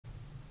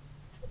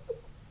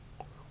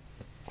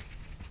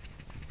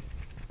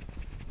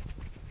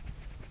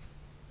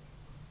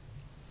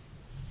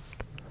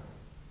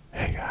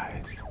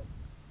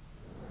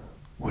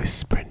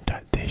Whispering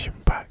Tactician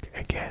back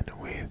again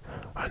with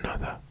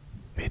another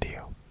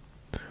video.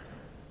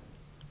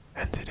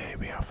 And today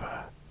we have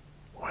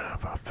one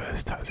of our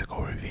first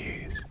tactical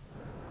reviews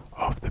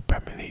of the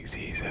Premier League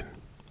season.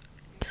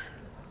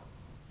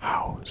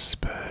 How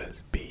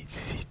Spurs beat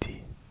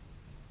City.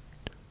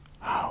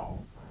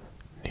 How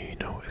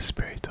Nuno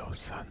Espirito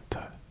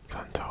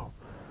Santo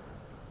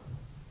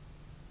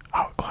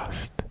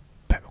outclassed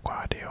Pep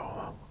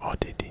Guardiola, or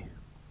did he?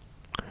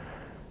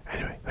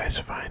 Anyway, let's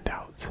find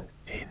out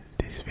in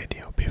this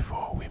video.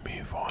 Before we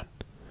move on,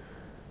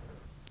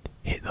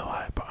 hit the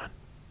like button,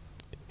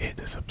 hit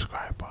the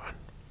subscribe button.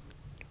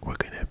 We're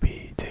going to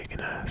be taking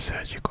a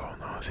surgical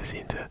analysis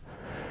into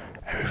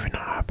everything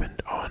that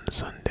happened on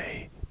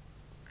Sunday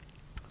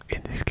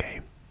in this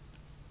game,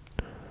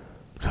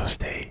 so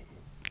stay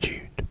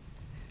tuned.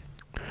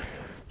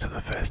 So the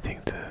first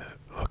thing to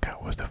look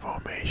at was the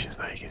formations.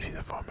 Now you can see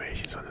the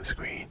formations on the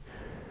screen.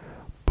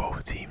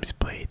 Both teams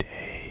played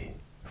a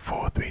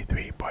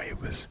 4-3-3, but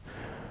it was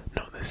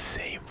not the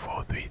same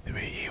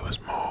 4-3-3. It was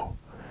more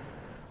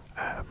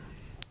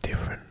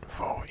different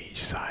for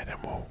each side, and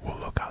we'll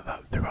look at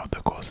that throughout the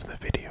course of the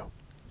video.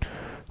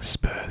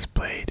 Spurs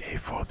played a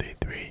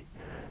 4-3-3,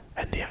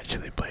 and they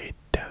actually played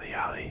Dele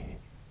Alli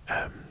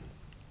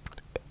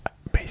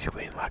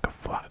basically in like a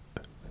flat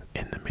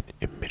in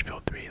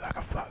midfield three, like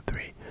a flat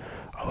three,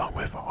 along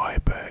with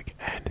Højbjerg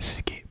and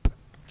Skip.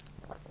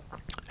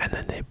 And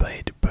then they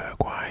played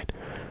Bergwijn,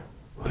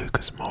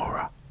 Lucas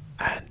Moura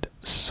and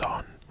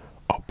Son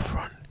up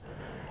front,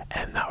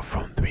 and that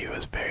front three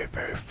was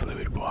very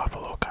fluid. We'll have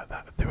a look at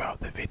that throughout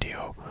the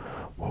video.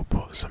 We'll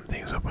put some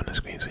things up on the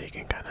screen so you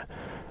can kind of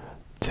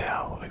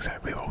tell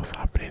exactly what was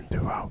happening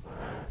throughout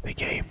the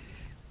game.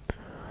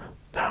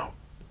 Now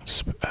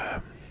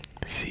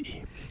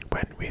City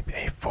went with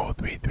a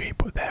 4-3-3,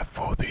 but their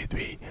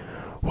 4-3-3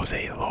 was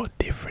a lot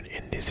different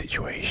in this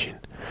situation.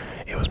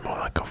 It was more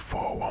like a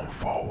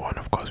 4-1-4-1.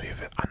 Of course,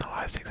 we've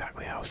analysed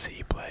exactly how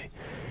City play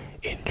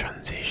in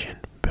transition,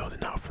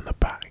 building out from the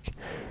back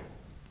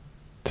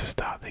to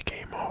start the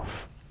game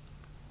off.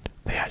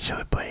 They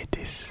actually played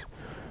this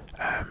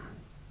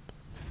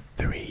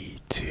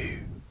 3-2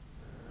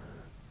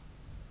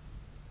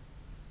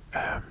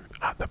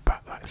 at the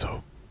back, like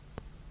so.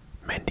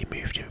 Mendy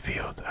moved in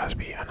field as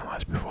we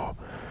analysed before,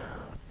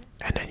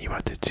 and then you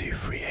had the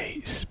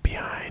 2-3-8s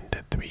behind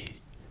the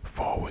 3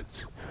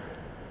 forwards,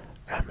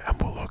 and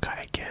we'll look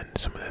at again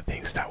some of the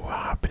things that were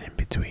happening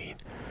between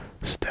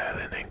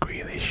Sterling and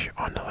Grealish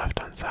on the left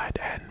hand side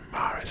and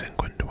Mahrez and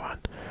Gundogan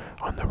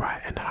on the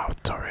right, and how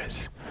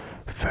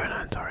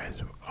Ferran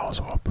Torres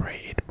also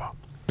operated. But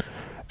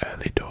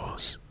early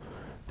doors,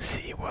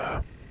 City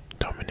were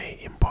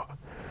dominating, but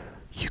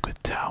you could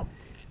tell,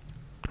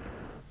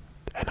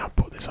 and I'll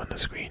put this on the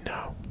screen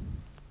now,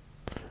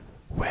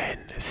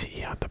 when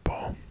City had the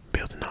ball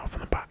building out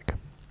from the back,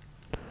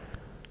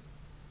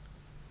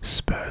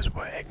 Spurs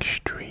were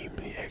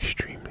extremely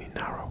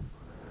narrow.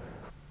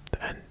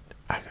 And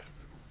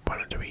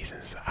one of the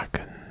reasons I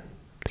can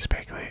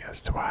speculate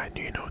as to why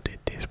Nuno did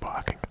this,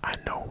 but I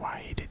know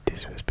why he did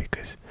this, was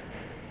because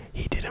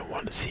he didn't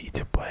want City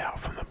to play out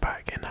from the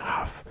back and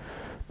have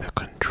the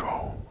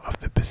control of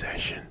the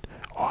possession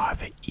or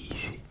have it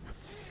easy.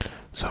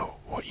 So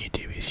what you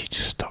do is you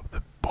just stop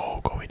the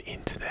ball going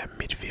into their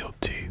midfield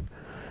too.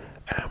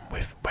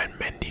 When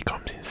Mendy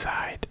comes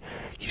inside,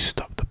 you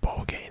stop the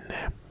ball getting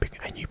there,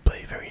 and you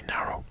play very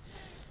narrow.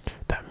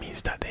 That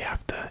means that they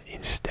have to,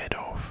 instead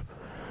of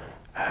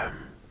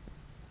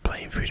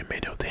playing through the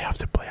middle, they have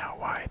to play out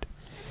wide.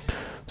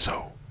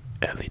 So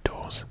early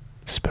doors,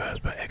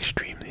 Spurs were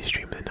extremely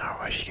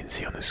narrow, as you can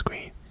see on the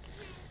screen.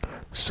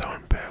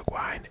 Son,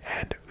 Bergwijn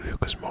and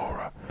Lucas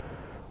Moura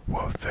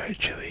were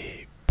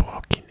virtually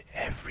blocking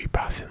every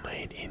passing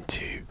lane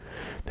into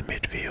the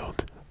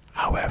midfield.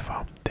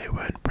 However, they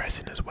weren't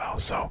pressing as well,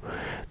 so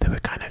they were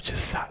kind of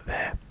just sat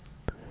there,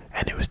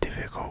 and it was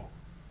difficult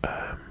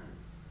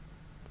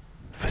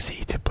for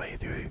City to play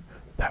through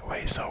that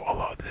way. So a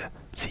lot of the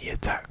City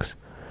attacks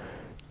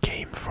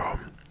came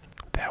from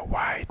their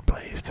wide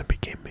plays to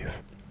begin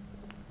with.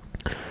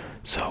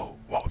 So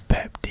what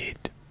Pep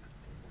did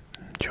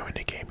during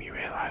the game, he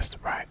realised,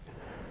 right,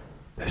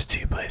 there's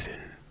 2 players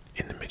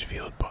in the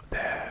midfield, but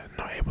they're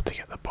not able to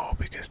get the ball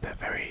because they're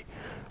very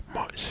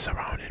much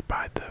surrounded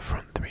by the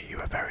front 3 who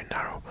are very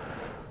narrow.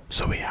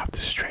 So we have to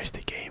stretch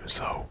the game.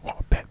 So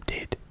what Pep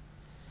did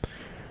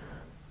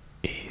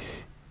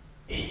is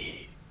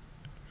he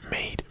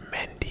made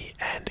Mendy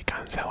and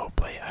Cancelo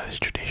play as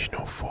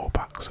traditional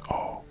fullbacks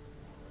or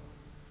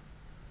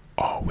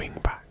wing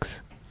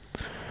backs,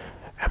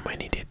 and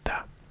when he did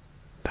that,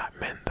 that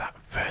meant that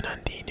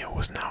Fernandinho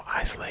was now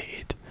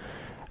isolated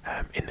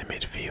in the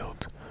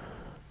midfield,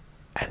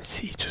 and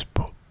City just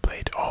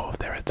played all of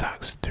their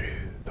attacks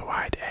through the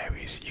wide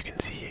areas. You can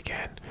see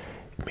again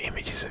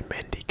images of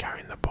Mendy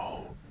carrying the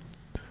ball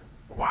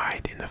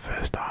wide in the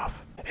first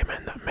half. It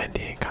meant that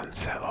Mendy and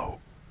Cancelo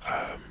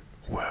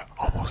were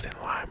almost in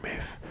line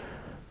with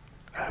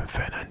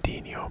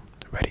Fernandinho,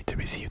 ready to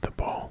receive the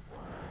ball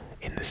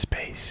in the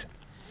space.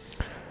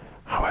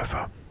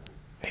 However,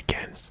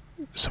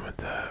 some of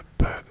the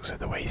perks of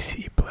the way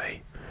City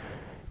play.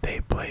 They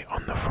play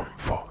on the front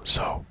foot,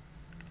 so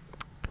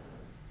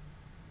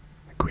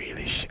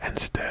Grealish and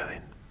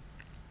Sterling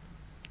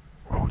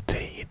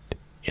rotated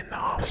in the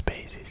half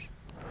spaces.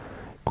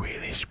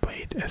 Grealish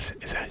played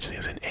essentially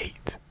as an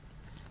 8,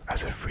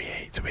 as a free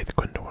 8 with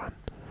Gundogan.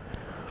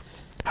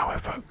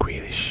 However,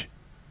 Grealish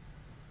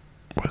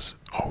was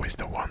always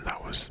the one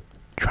that was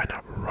trying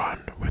to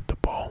run with the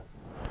ball,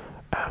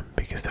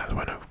 because that's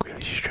one of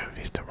Grealish's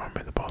strengths, is to run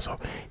with the ball. So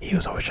he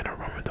was always trying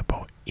to run with the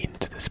ball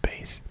into the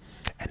space,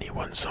 and he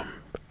won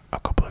a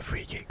couple of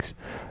free kicks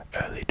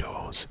early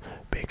doors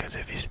because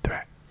of his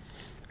threat.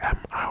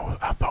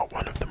 I thought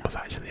one of them was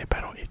actually a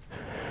penalty,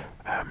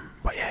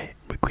 but yeah,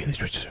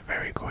 Grealish was just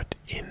very good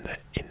in the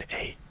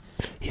 8.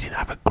 He didn't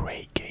have a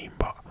great game,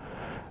 but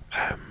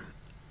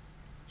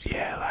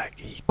yeah, like,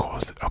 he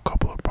caused a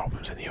couple of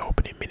problems in the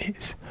opening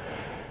minutes.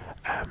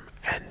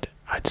 And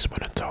I just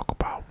want to talk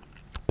about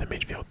the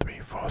midfield 3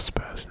 for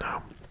Spurs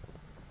now.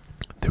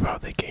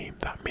 Throughout the game,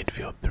 that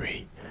midfield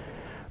 3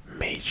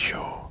 made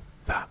sure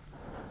that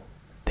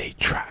they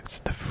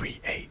tracked the free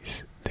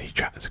 8s. They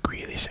tracked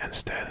Grealish and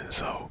Sterling,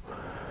 so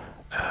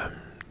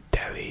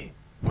Dele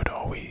would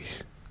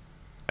always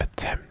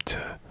attempt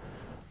to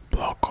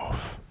block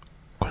off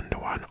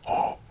Gundogan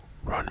or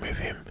run with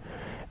him,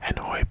 and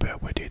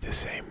Højbjerg would do the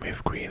same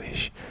with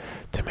Grealish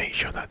to make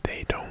sure that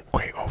they don't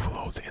create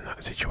overloads in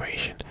that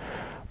situation.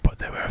 But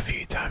there were a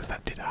few times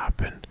that did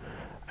happen,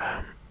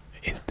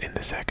 in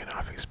the second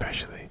half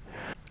especially,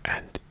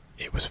 and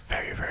it was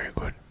very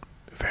good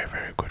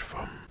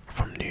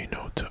from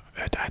Nuno to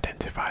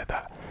identify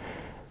that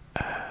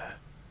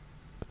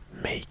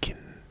making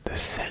the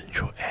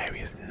central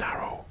areas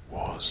narrow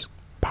was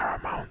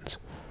paramount,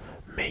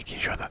 making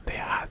sure that they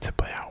had to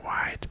play out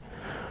wide.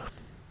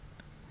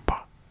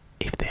 But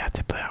if they had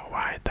to play out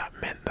wide, that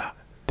meant that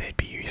they'd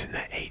be using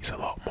their 8s a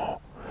lot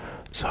more.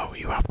 So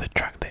you have to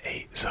track the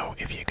 8. So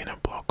if you're going to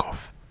block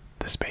off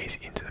the space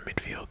into the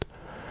midfield,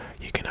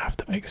 you're going to have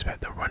to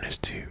expect the runners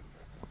to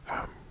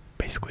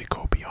basically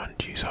go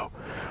beyond you. So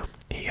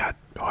he had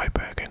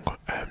Højbjerg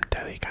and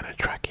Dele kind of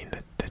tracking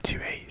the 2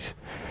 8s,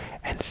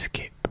 and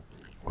Skip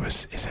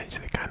was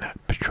essentially kind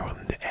of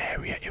patrolling the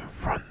area in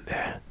front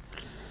there,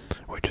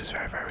 which was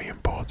very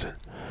important.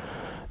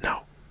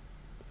 Now,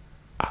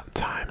 at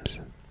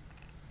times,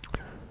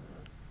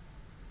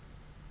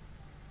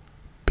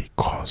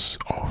 because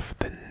of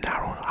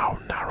how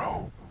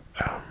narrow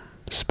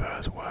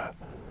Spurs were,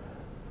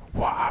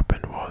 what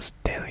happened was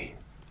Dele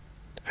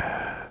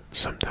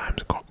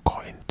sometimes got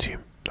caught into,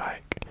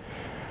 like,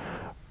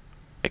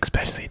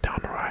 especially down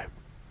the right,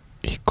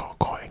 he got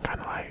caught in kind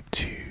of like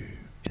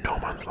no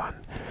man's land.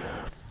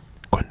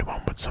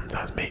 Gundogan would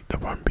sometimes make the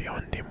run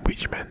beyond him,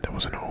 which meant there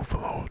was an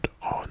overload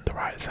on the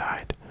right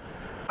side.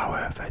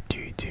 However,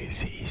 due to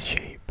City's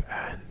shape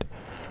and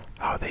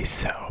how they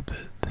set up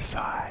the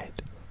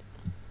side,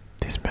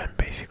 this meant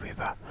basically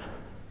that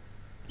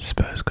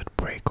Spurs could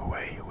break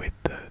away with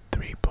the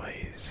 3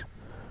 players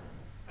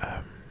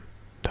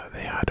that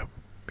they had,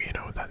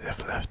 that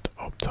they've left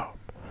up top,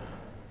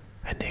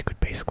 and they could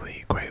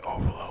basically create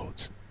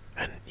overloads.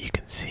 And you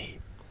can see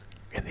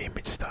in the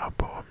images that I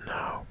put up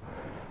now,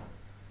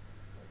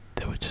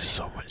 there was just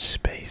so much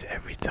space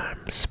every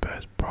time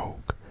Spurs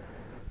broke,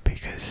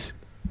 because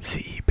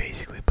City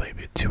basically played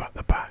with 2 at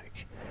the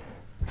back,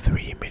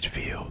 3 in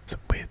midfield,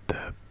 with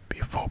the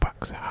 4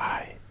 backs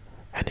high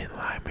and in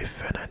line with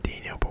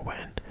Fernandinho. But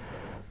when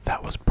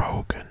that was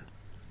broken,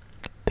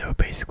 they were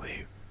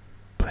basically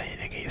playing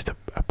against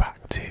a back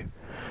 2,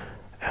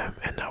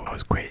 and that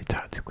was great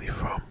tactically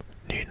from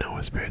Nuno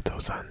Espirito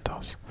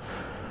Santos,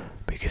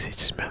 because it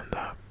just meant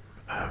that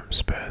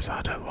Spurs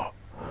had a lot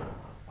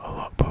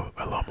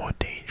more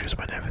dangerous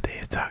whenever they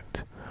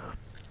attacked,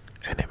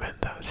 and it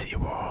meant that City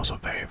were also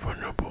very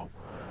vulnerable,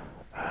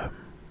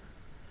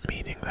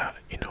 meaning that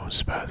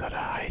Spurs had a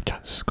high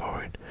chance of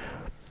scoring.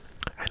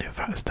 And in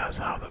fact, that's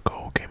how the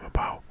goal came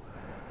about.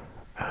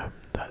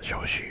 That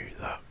shows you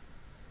that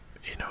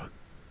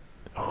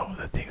a lot of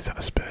the things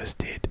that Spurs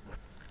did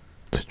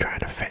to try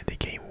and affect the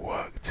game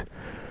worked,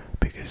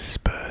 because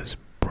Spurs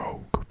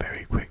broke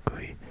very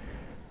quickly,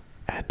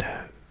 and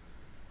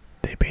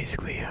they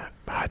basically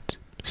had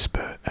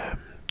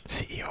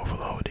City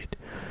overloaded.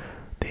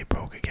 They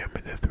broke again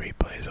with the 3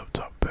 players up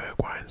top,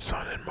 Bergwijn,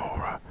 Son and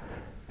Moura,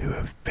 who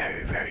are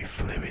very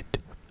fluid.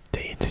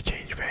 They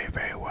interchange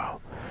very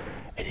well,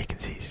 and you can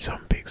see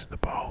Son picks the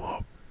ball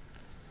up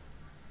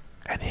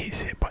and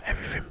hits it, but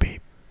everything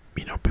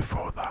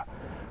before that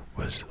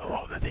was a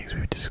lot of the things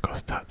we've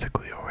discussed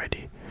tactically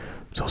already.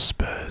 So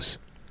Spurs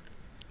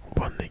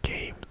won the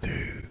game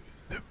through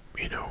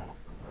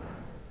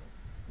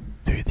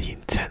the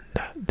intent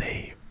that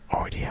they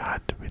already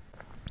had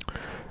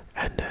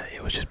and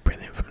it was just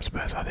brilliant from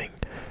Spurs. I think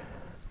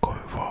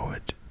going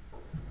forward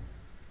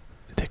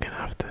they're gonna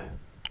have to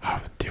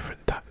have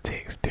different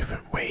tactics,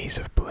 different ways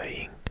of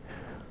playing,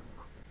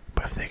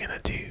 but if they're gonna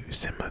do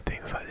similar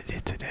things like they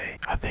did today,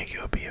 I think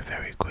it'll be a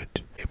very good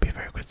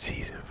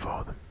season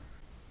for them.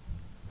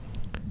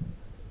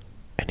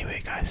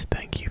 Anyway guys,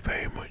 thank you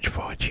very much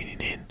for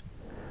tuning in.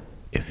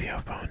 If you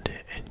have found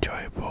it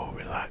enjoyable,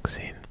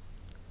 relaxing,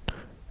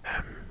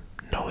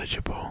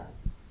 knowledgeable,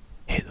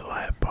 hit the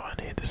like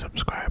button, hit the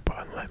subscribe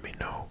button, let me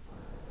know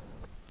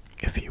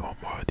if you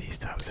want more of these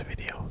types of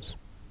videos.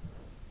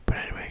 But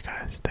anyway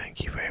guys,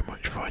 thank you very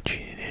much for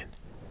tuning in,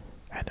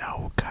 and I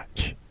will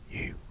catch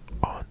you